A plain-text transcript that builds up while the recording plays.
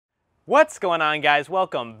What's going on, guys?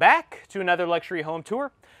 Welcome back to another luxury home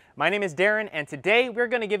tour. My name is Darren, and today we're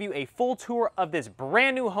going to give you a full tour of this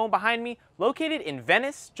brand new home behind me, located in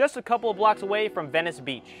Venice, just a couple of blocks away from Venice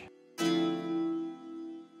Beach.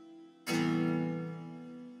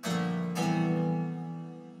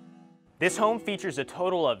 This home features a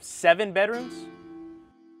total of 7 bedrooms,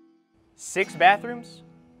 6 bathrooms,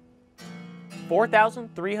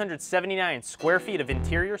 4,379 square feet of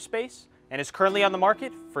interior space, and is currently on the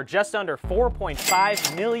market for just under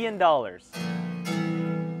 $4.5 million.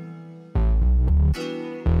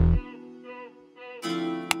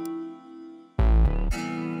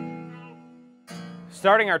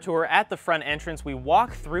 Starting our tour at the front entrance, we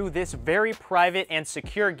walk through this very private and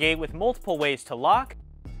secure gate with multiple ways to lock.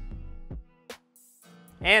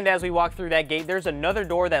 And as we walk through that gate, there's another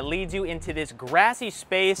door that leads you into this grassy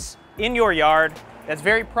space in your yard that's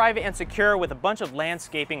very private and secure with a bunch of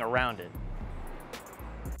landscaping around it.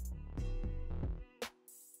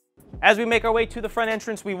 As we make our way to the front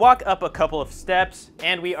entrance, we walk up a couple of steps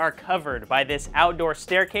and we are covered by this outdoor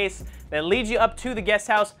staircase that leads you up to the guest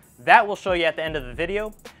house. That we'll show you at the end of the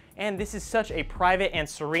video. And this is such a private and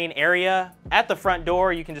serene area. At the front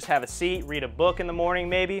door, you can just have a seat, read a book in the morning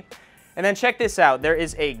maybe. And then check this out, there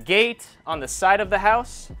is a gate on the side of the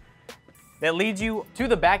house that leads you to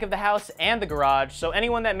the back of the house and the garage, so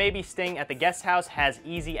anyone that may be staying at the guest house has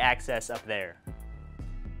easy access up there.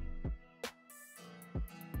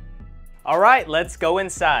 All right, let's go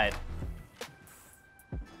inside.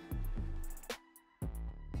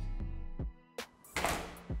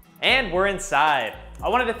 And we're inside. I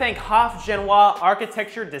wanted to thank Hoff-Genoist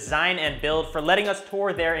Architecture, Design, and Build for letting us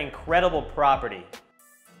tour their incredible property.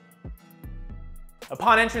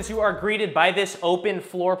 Upon entrance, you are greeted by this open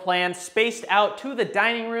floor plan spaced out to the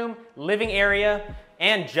dining room, living area,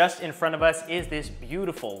 and just in front of us is this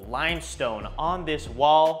beautiful limestone on this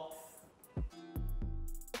wall.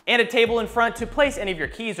 And a table in front to place any of your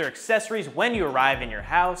keys or accessories when you arrive in your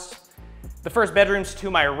house. The first bedroom's to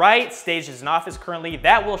my right, staged as an office currently.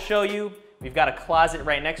 That we'll show you. We've got a closet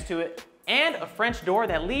right next to it, and a French door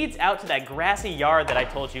that leads out to that grassy yard that I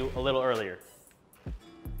told you a little earlier.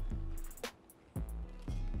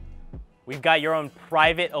 We've got your own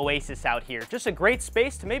private oasis out here. Just a great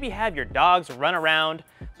space to maybe have your dogs run around,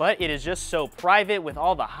 but it is just so private with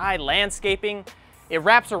all the high landscaping. It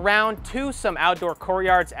wraps around to some outdoor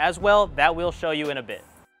courtyards as well that we'll show you in a bit.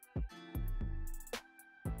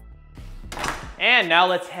 And now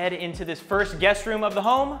let's head into this first guest room of the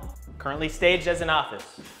home, currently staged as an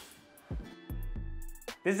office.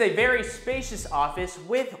 This is a very spacious office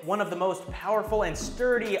with one of the most powerful and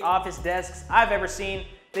sturdy office desks I've ever seen.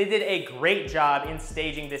 They did a great job in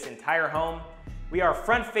staging this entire home. We are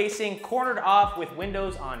front-facing, cornered off with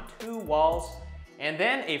windows on 2 walls, and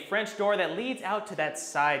then a French door that leads out to that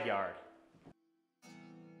side yard.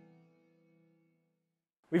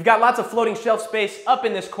 We've got lots of floating shelf space up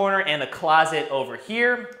in this corner and a closet over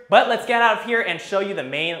here, but let's get out of here and show you the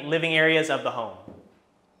main living areas of the home.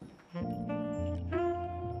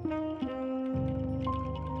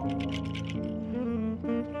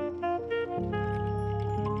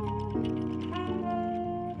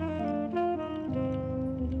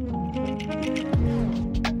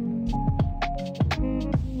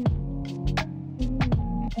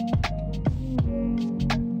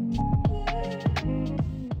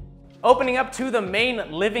 Opening up to the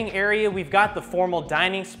main living area, we've got the formal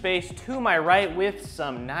dining space to my right with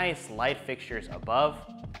some nice light fixtures above.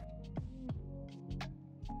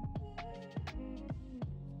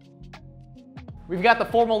 We've got the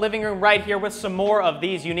formal living room right here with some more of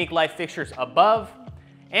these unique light fixtures above,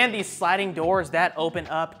 and these sliding doors that open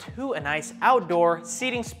up to a nice outdoor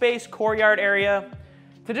seating space, courtyard area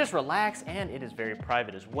to just relax, and it is very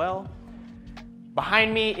private as well.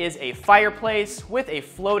 Behind me is a fireplace with a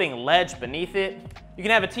floating ledge beneath it. You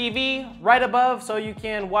can have a TV right above so you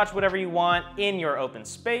can watch whatever you want in your open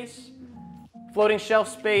space. Floating shelf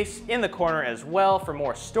space in the corner as well for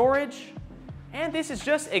more storage. And this is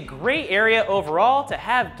just a great area overall to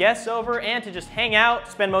have guests over and to just hang out,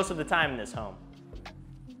 spend most of the time in this home.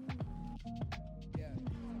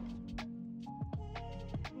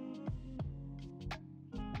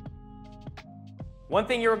 One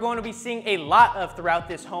thing you're going to be seeing a lot of throughout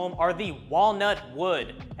this home are the walnut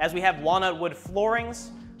wood, as we have walnut wood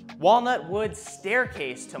floorings, walnut wood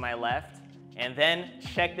staircase to my left, and then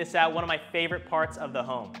check this out, one of my favorite parts of the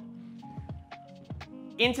home.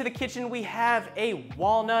 Into the kitchen, we have a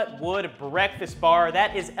walnut wood breakfast bar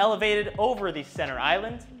that is elevated over the center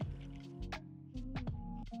island.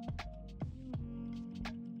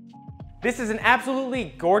 This is an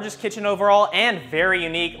absolutely gorgeous kitchen overall and very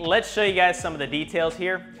unique. Let's show you guys some of the details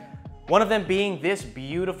here. One of them being this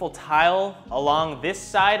beautiful tile along this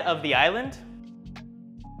side of the island.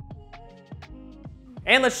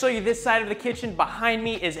 And let's show you this side of the kitchen. Behind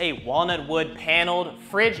me is a walnut wood paneled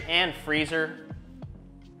fridge and freezer.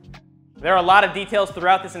 There are a lot of details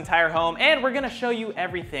throughout this entire home, and we're gonna show you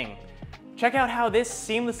everything. Check out how this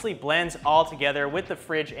seamlessly blends all together with the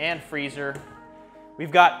fridge and freezer.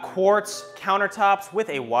 We've got quartz countertops with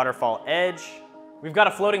a waterfall edge. We've got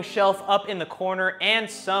a floating shelf up in the corner and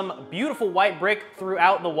some beautiful white brick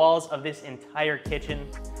throughout the walls of this entire kitchen.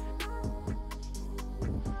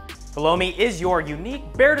 Below me is your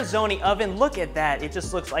unique Bertazzoni oven. Look at that, it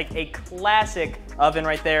just looks like a classic oven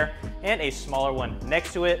right there, and a smaller one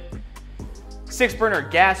next to it. 6-burner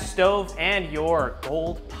gas stove and your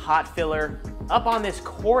gold pot filler up on this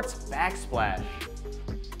quartz backsplash.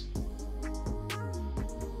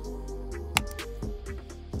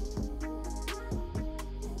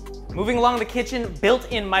 Moving along the kitchen,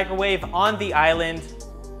 built-in microwave on the island.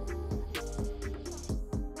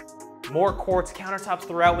 More quartz countertops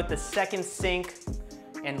throughout with the second sink.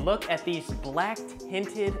 And look at these black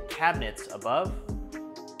tinted cabinets above.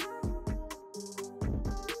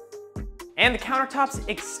 And the countertops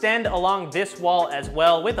extend along this wall as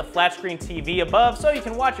well with a flat screen TV above so you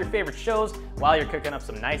can watch your favorite shows while you're cooking up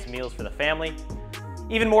some nice meals for the family.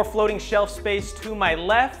 Even more floating shelf space to my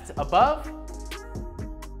left above.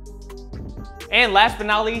 And last but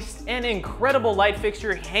not least, an incredible light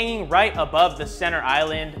fixture hanging right above the center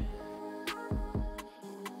island.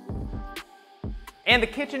 And the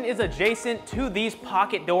kitchen is adjacent to these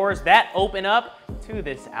pocket doors that open up to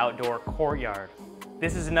this outdoor courtyard.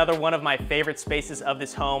 This is another one of my favorite spaces of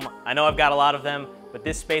this home. I know I've got a lot of them, but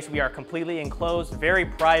this space we are completely enclosed, very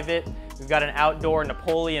private. We've got an outdoor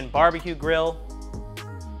Napoleon barbecue grill.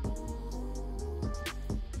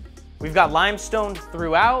 We've got limestone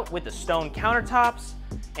throughout with the stone countertops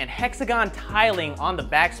and hexagon tiling on the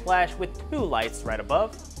backsplash with 2 lights right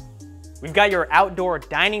above. We've got your outdoor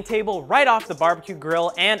dining table right off the barbecue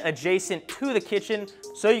grill and adjacent to the kitchen,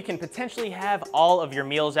 so you can potentially have all of your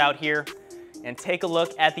meals out here. And take a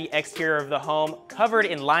look at the exterior of the home, covered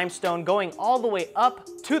in limestone going all the way up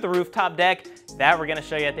to the rooftop deck that we're gonna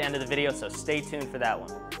show you at the end of the video, so stay tuned for that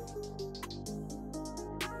one.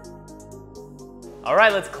 All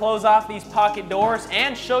right, let's close off these pocket doors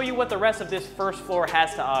and show you what the rest of this first floor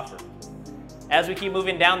has to offer. As we keep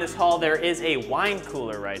moving down this hall, there is a wine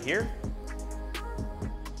cooler right here.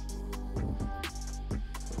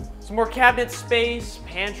 Some more cabinet space,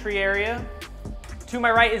 pantry area. To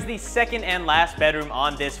my right is the second and last bedroom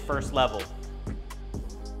on this first level.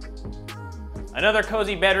 Another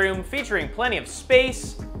cozy bedroom featuring plenty of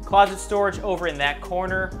space, closet storage over in that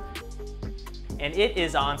corner, and it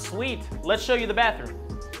is en suite. Let's show you the bathroom.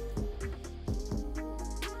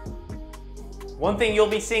 One thing you'll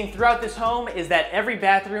be seeing throughout this home is that every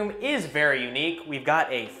bathroom is very unique. We've got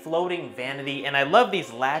a floating vanity, and I love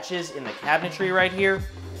these latches in the cabinetry right here.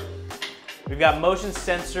 We've got motion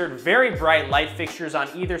censored, very bright light fixtures on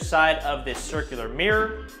either side of this circular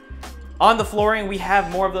mirror. On the flooring, we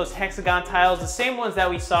have more of those hexagon tiles, the same ones that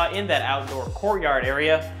we saw in that outdoor courtyard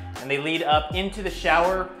area, and they lead up into the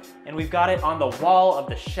shower. And we've got it on the wall of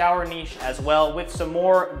the shower niche as well with some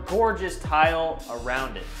more gorgeous tile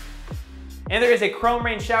around it. And there is a chrome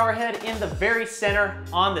rain shower head in the very center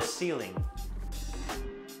on the ceiling.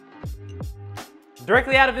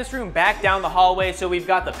 Directly out of this room, back down the hallway, so we've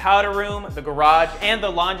got the powder room, the garage, and the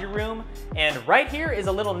laundry room. And right here is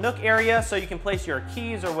a little nook area so you can place your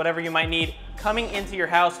keys or whatever you might need coming into your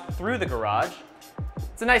house through the garage.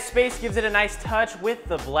 It's a nice space, gives it a nice touch with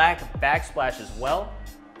the black backsplash as well.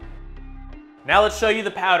 Now let's show you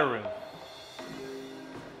the powder room.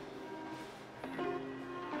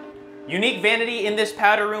 Unique vanity in this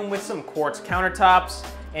powder room with some quartz countertops,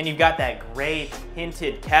 and you've got that gray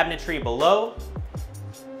tinted cabinetry below.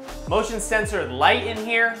 Motion censored light in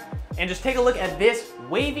here, and just take a look at this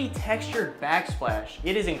wavy textured backsplash.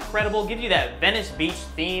 It is incredible, gives you that Venice beach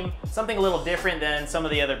theme, something a little different than some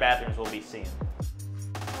of the other bathrooms we'll be seeing.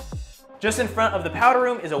 Just in front of the powder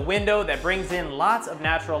room is a window that brings in lots of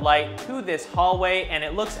natural light to this hallway, and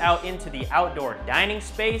it looks out into the outdoor dining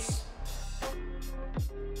space.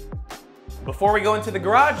 Before we go into the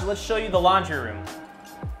garage, let's show you the laundry room.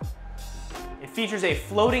 It features a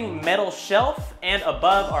floating metal shelf, and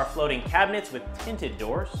above are floating cabinets with tinted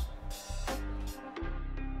doors.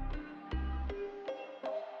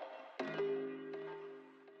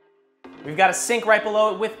 We've got a sink right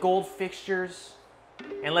below it with gold fixtures.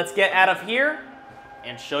 And let's get out of here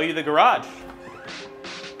and show you the garage.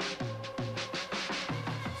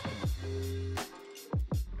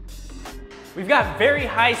 We've got very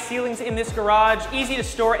high ceilings in this garage, easy to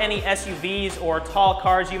store any SUVs or tall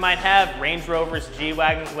cars you might have, Range Rovers,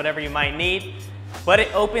 G-Wagons, whatever you might need. But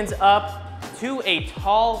it opens up to a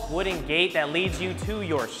tall wooden gate that leads you to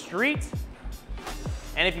your street.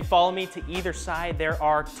 And if you follow me to either side, there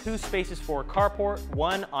are 2 spaces for carport,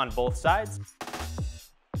 1 on both sides.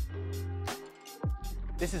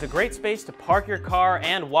 This is a great space to park your car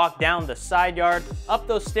and walk down the side yard, up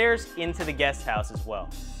those stairs into the guest house as well.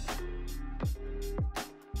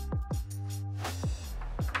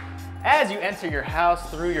 As you enter your house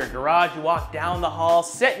through your garage, you walk down the hall,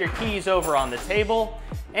 set your keys over on the table,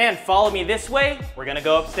 and follow me this way. We're gonna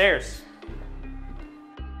go upstairs.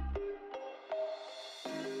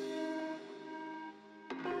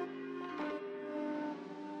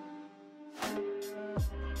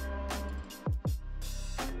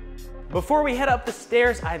 Before we head up the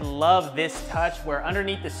stairs, I love this touch where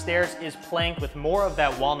underneath the stairs is planked with more of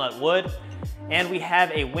that walnut wood. And we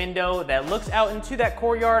have a window that looks out into that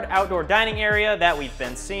courtyard outdoor dining area that we've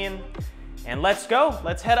been seeing. And let's go,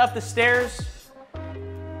 let's head up the stairs.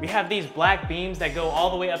 We have these black beams that go all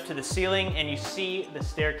the way up to the ceiling, and you see the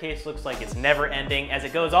staircase looks like it's never ending as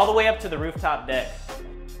it goes all the way up to the rooftop deck.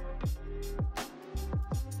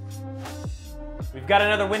 We've got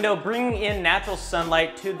another window bringing in natural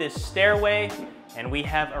sunlight to this stairway, and we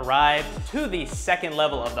have arrived to the 2nd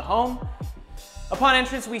level of the home. Upon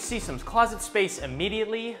entrance, we see some closet space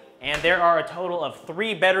immediately, and there are a total of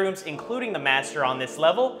 3 bedrooms, including the master on this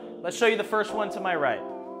level. Let's show you the first one to my right.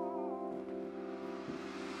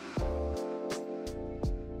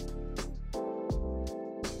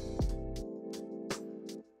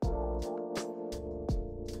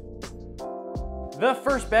 The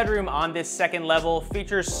first bedroom on this 2nd level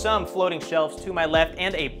features some floating shelves to my left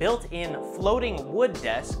and a built-in floating wood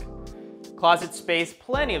desk. Closet space,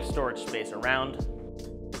 plenty of storage space around.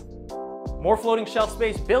 More floating shelf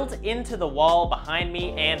space built into the wall behind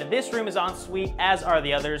me, and this room is en suite, as are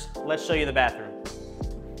the others. Let's show you the bathroom.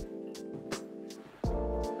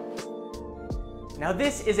 Now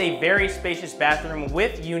this is a very spacious bathroom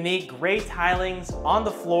with unique gray tilings on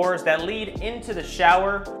the floors that lead into the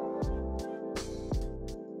shower.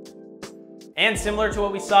 And similar to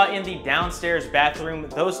what we saw in the downstairs bathroom,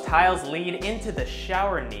 those tiles lead into the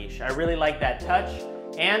shower niche. I really like that touch.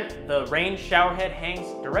 And the range shower head hangs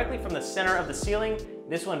directly from the center of the ceiling,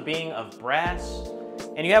 this one being of brass.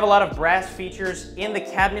 And you have a lot of brass features in the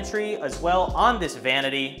cabinetry as well on this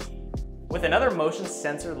vanity with another motion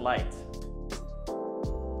sensor light.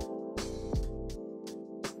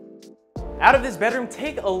 Out of this bedroom,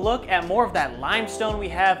 take a look at more of that limestone we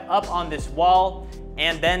have up on this wall.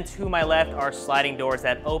 And then to my left are sliding doors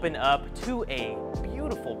that open up to a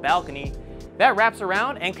beautiful balcony that wraps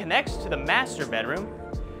around and connects to the master bedroom.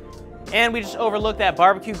 And we just overlook that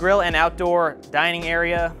barbecue grill and outdoor dining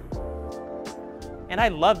area. And I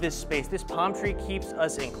love this space. This palm tree keeps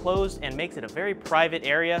us enclosed and makes it a very private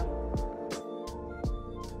area.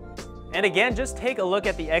 And again, just take a look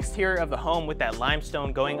at the exterior of the home with that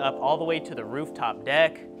limestone going up all the way to the rooftop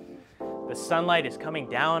deck. The sunlight is coming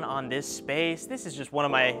down on this space. This is just one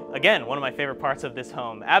of my favorite parts of this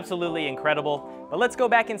home. Absolutely incredible. But let's go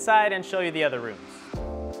back inside and show you the other rooms.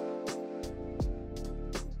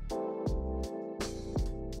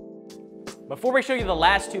 Before we show you the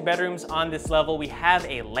last 2 bedrooms on this level, we have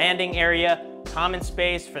a landing area, common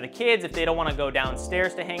space for the kids. If they don't want to go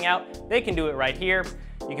downstairs to hang out, they can do it right here.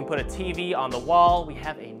 You can put a TV on the wall. We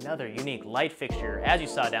have another unique light fixture, as you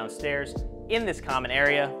saw downstairs, in this common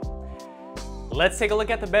area. Let's take a look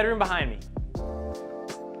at the bedroom behind me.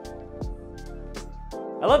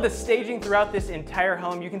 I love the staging throughout this entire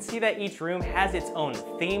home. You can see that each room has its own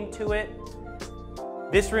theme to it.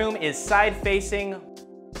 This room is side facing.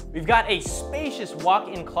 We've got a spacious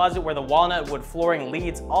walk-in closet where the walnut wood flooring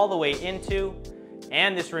leads all the way into.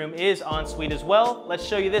 And this room is en suite as well. Let's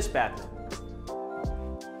show you this bathroom.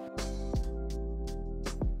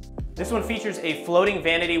 This one features a floating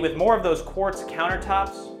vanity with more of those quartz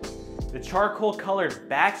countertops. The charcoal colored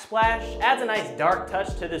backsplash adds a nice dark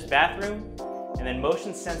touch to this bathroom. And then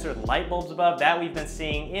motion sensored light bulbs above that we've been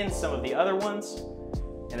seeing in some of the other ones.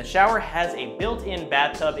 And the shower has a built-in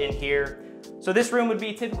bathtub in here. So this room would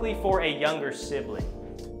be typically for a younger sibling.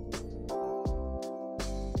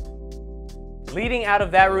 Leading out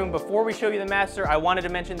of that room, before we show you the master, I wanted to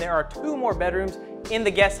mention there are 2 more bedrooms in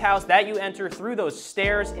the guest house that you enter through those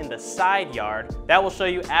stairs in the side yard. That will show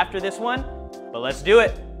you after this one, but let's do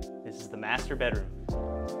it. This is the master bedroom.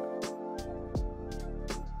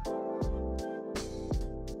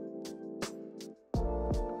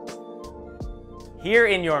 Here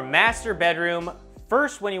in your master bedroom,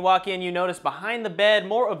 First, when you walk in, you notice behind the bed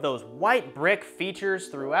more of those white brick features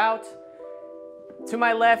throughout. To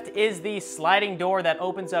my left is the sliding door that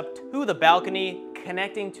opens up to the balcony,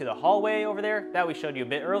 connecting to the hallway over there that we showed you a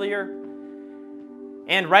bit earlier.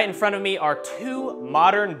 And right in front of me are two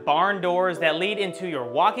modern barn doors that lead into your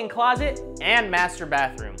walk-in closet and master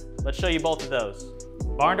bathroom. Let's show you both of those.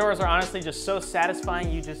 Barn doors are honestly just so satisfying.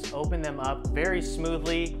 You just open them up very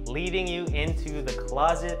smoothly, leading you into the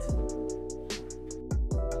closet.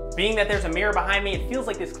 Being that there's a mirror behind me, it feels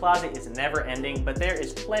like this closet is never ending, but there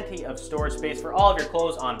is plenty of storage space for all of your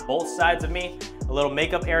clothes on both sides of me. A little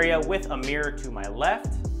makeup area with a mirror to my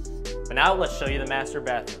left. But now let's show you the master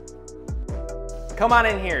bathroom. Come on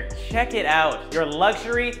in here, check it out. Your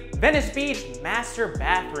luxury Venice Beach master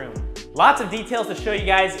bathroom. Lots of details to show you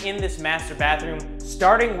guys in this master bathroom,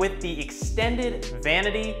 starting with the extended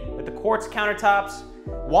vanity with the quartz countertops,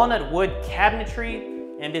 walnut wood cabinetry,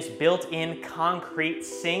 and this built-in concrete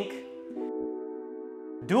sink.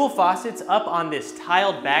 Dual faucets up on this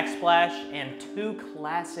tiled backsplash, and two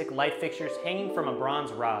classic light fixtures hanging from a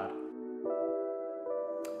bronze rod.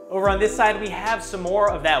 Over on this side, we have some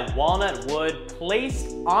more of that walnut wood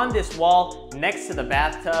placed on this wall next to the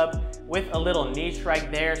bathtub with a little niche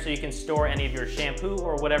right there so you can store any of your shampoo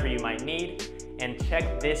or whatever you might need. And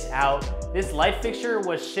check this out. This light fixture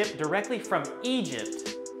was shipped directly from Egypt.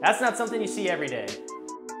 That's not something you see every day.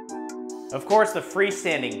 Of course, the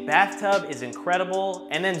freestanding bathtub is incredible.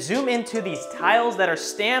 And then zoom into these tiles that are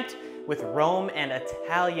stamped with Rome and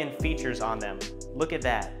Italian features on them. Look at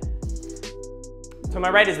that. To my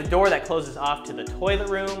right is the door that closes off to the toilet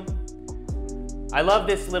room. I love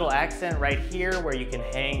this little accent right here where you can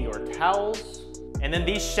hang your towels. And then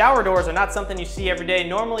these shower doors are not something you see every day.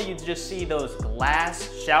 Normally you just see those glass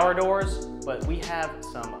shower doors, but we have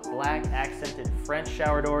some black accented French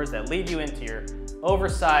shower doors that lead you into your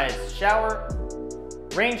oversized shower,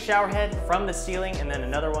 rain shower head from the ceiling, and then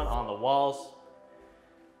another one on the walls.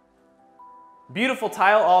 Beautiful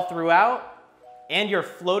tile all throughout, and your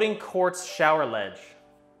floating quartz shower ledge.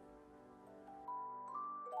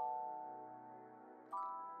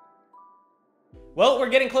 Well, we're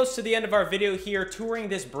getting close to the end of our video here, touring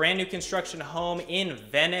this brand new construction home in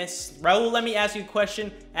Venice. Raul, let me ask you a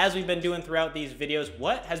question, as we've been doing throughout these videos.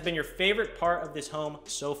 What has been your favorite part of this home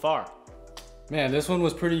so far? Man, this one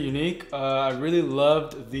was pretty unique. I really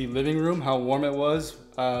loved the living room, how warm it was.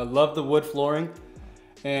 Loved the wood flooring.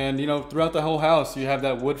 And you know, throughout the whole house, you have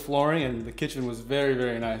that wood flooring, and the kitchen was very,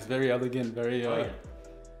 very nice, very elegant, very...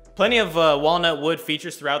 Plenty of walnut wood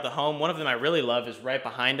features throughout the home. One of them I really love is right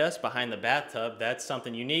behind us, behind the bathtub. That's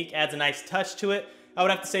something unique, adds a nice touch to it. I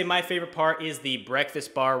would have to say my favorite part is the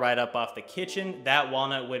breakfast bar right up off the kitchen. That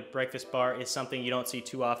walnut wood breakfast bar is something you don't see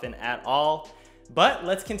too often at all. But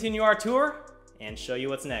let's continue our tour and show you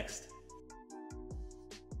what's next.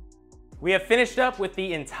 We have finished up with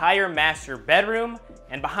the entire master bedroom,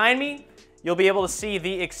 and behind me, you'll be able to see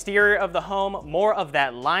the exterior of the home, more of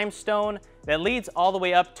that limestone that leads all the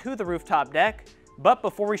way up to the rooftop deck. But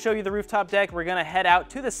before we show you the rooftop deck, we're gonna head out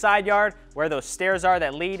to the side yard where those stairs are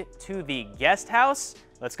that lead to the guest house.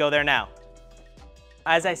 Let's go there now.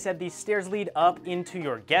 As I said, these stairs lead up into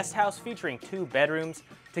your guest house featuring two bedrooms.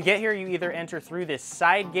 To get here, you either enter through this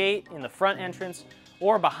side gate in the front entrance,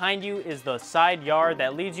 or behind you is the side yard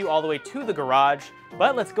that leads you all the way to the garage.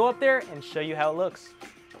 But let's go up there and show you how it looks.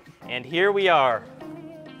 And here we are.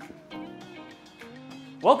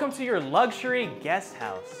 Welcome to your luxury guest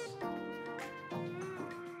house.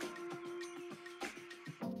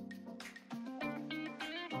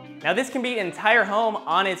 Now this can be an entire home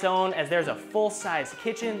on its own, as there's a full-size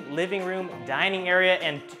kitchen, living room, dining area,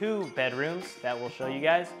 and two bedrooms that we'll show you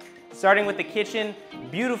guys. Starting with the kitchen,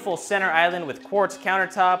 beautiful center island with quartz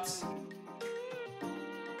countertops.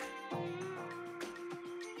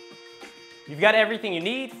 You've got everything you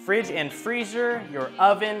need, fridge and freezer, your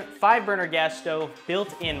oven, 5-burner gas stove,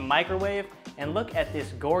 built-in microwave, and look at this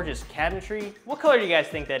gorgeous cabinetry. What color do you guys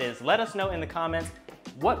think that is? Let us know in the comments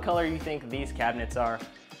what color you think these cabinets are.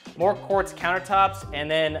 More quartz countertops,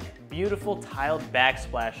 and then beautiful tiled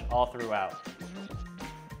backsplash all throughout.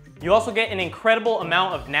 You also get an incredible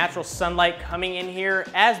amount of natural sunlight coming in here,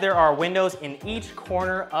 as there are windows in each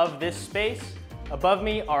corner of this space. Above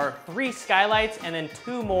me are 3 skylights and then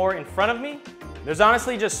 2 more in front of me. There's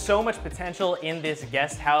honestly just so much potential in this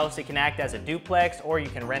guest house. It can act as a duplex, or you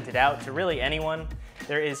can rent it out to really anyone.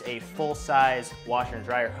 There is a full-size washer and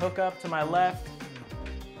dryer hookup to my left.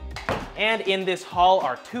 And in this hall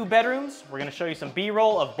are 2 bedrooms. We're gonna show you some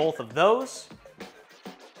B-roll of both of those.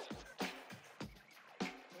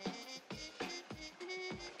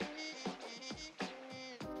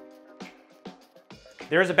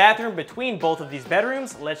 There is a bathroom between both of these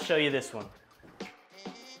bedrooms. Let's show you this one.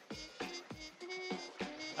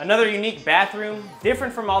 Another unique bathroom,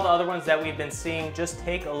 different from all the other ones that we've been seeing. Just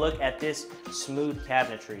take a look at this smooth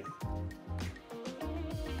cabinetry.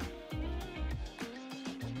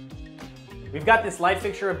 We've got this light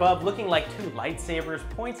fixture above looking like two lightsabers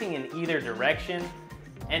pointing in either direction,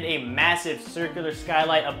 and a massive circular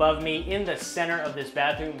skylight above me in the center of this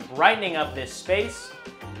bathroom, brightening up this space.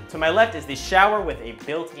 To my left is the shower with a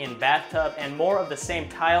built-in bathtub and more of the same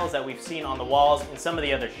tiles that we've seen on the walls in some of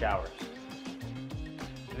the other showers.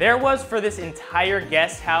 There was for this entire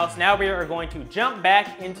guest house. Now we are going to jump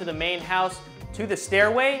back into the main house to the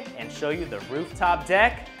stairway and show you the rooftop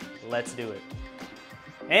deck. Let's do it.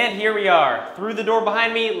 And here we are. Through the door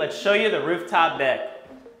behind me, let's show you the rooftop deck.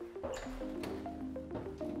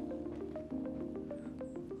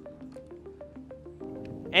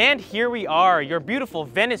 And here we are, your beautiful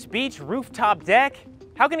Venice Beach rooftop deck.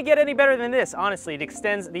 How can it get any better than this? Honestly, it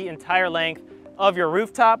extends the entire length of your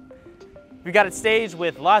rooftop. We got it staged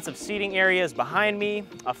with lots of seating areas behind me,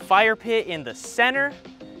 a fire pit in the center,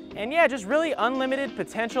 and yeah, just really unlimited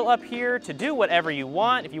potential up here to do whatever you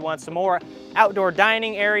want. If you want some more outdoor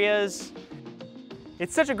dining areas.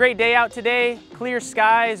 It's such a great day out today. Clear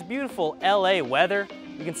skies, beautiful LA weather.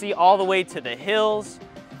 You can see all the way to the hills.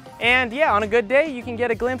 And yeah, on a good day, you can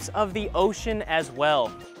get a glimpse of the ocean as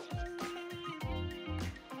well.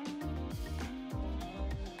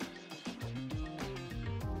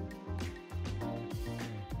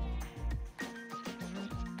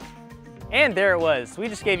 And there it was. We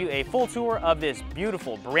just gave you a full tour of this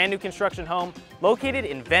beautiful brand new construction home located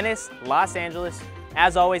in Venice, Los Angeles.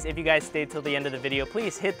 As always, if you guys stayed till the end of the video,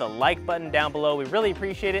 please hit the like button down below. We really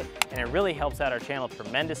appreciate it, and it really helps out our channel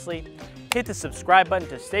tremendously. Hit the subscribe button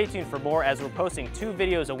to stay tuned for more, as we're posting 2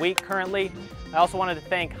 videos a week currently. I also wanted to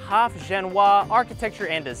thank Hoff-Genoist Architecture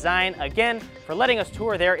and Design again for letting us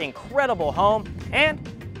tour their incredible home, and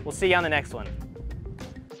we'll see you on the next one.